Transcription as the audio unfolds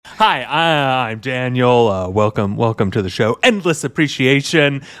Hi, I'm Daniel. Welcome to the show. Endless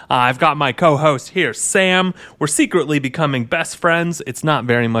Appreciation. I've got my co-host here, Sam. We're secretly becoming best friends. It's not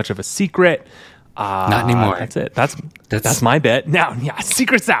very much of a secret. Not anymore. That's it. That's my bit. Now,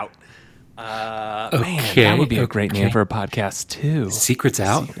 secret's out. Okay, Man, that would be a great name for a podcast too. Secret's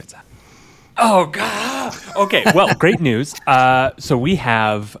out. Oh God. Okay. Well, great news. So we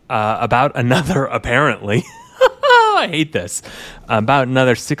have about another apparently. I hate this. About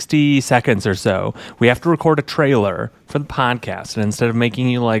another 60 seconds or so, we have to record a trailer for the podcast. And instead of making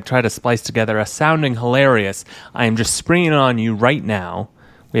you try to splice together a sounding hilarious, I am just springing it on you right now.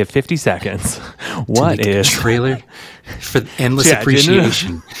 We have 50 seconds. What is a trailer for Endless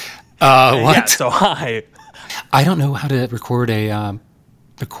Appreciation? What? Yeah, so I don't know how to record a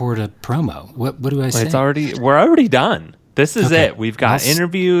promo. What do I say? We're already done. This is Okay. it. We've got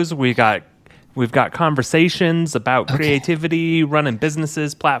interviews. We've got conversations about creativity, running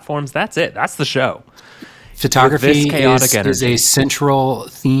businesses, platforms. That's it. That's the show. Photography chaotic is a energy. central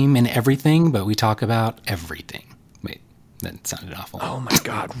theme in everything, but we talk about everything. Wait, that sounded awful. Oh my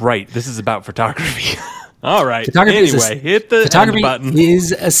God! Right. This is about photography. All right. Photography Hit the end button.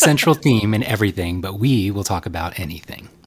 is a central theme in everything, but we will talk about anything.